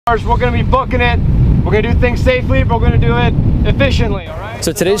We're going to be booking it. We're going to do things safely, but we're going to do it efficiently, all right?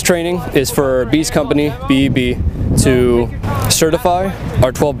 So today's training is for B's company, BEB, to certify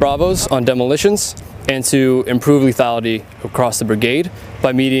our 12 Bravos on demolitions and to improve lethality across the brigade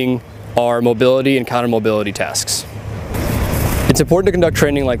by meeting our mobility and counter-mobility tasks. It's important to conduct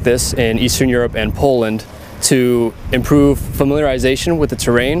training like this in Eastern Europe and Poland to improve familiarization with the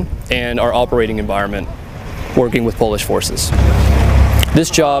terrain and our operating environment working with Polish forces. This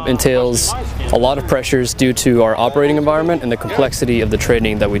job entails a lot of pressures due to our operating environment and the complexity of the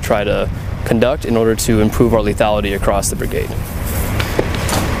training that we try to conduct in order to improve our lethality across the brigade.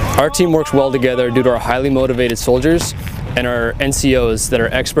 Our team works well together due to our highly motivated soldiers and our NCOs that are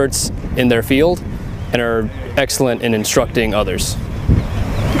experts in their field and are excellent in instructing others.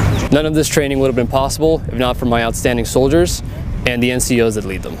 None of this training would have been possible if not for my outstanding soldiers and the NCOs that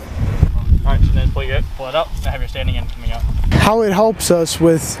lead them. Alright, so then pull it up and have your standing end coming out. How it helps us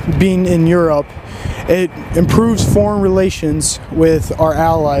with being in Europe, it improves foreign relations with our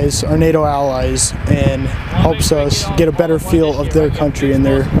allies, our NATO allies, and helps us get a better feel of their country and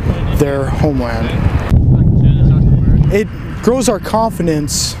their homeland. It grows our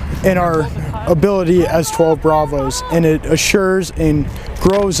confidence in our ability as 12 Bravos, and it assures and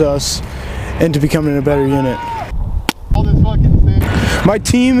grows us into becoming a better unit. My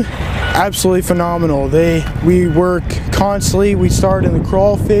team, absolutely phenomenal. We work constantly. We start in the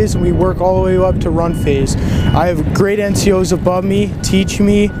crawl phase and we work all the way up to run phase. I have great NCOs above me, teaching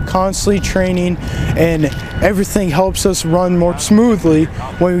me, constantly training, and everything helps us run more smoothly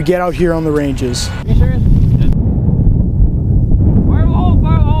when we get out here on the ranges. You sure?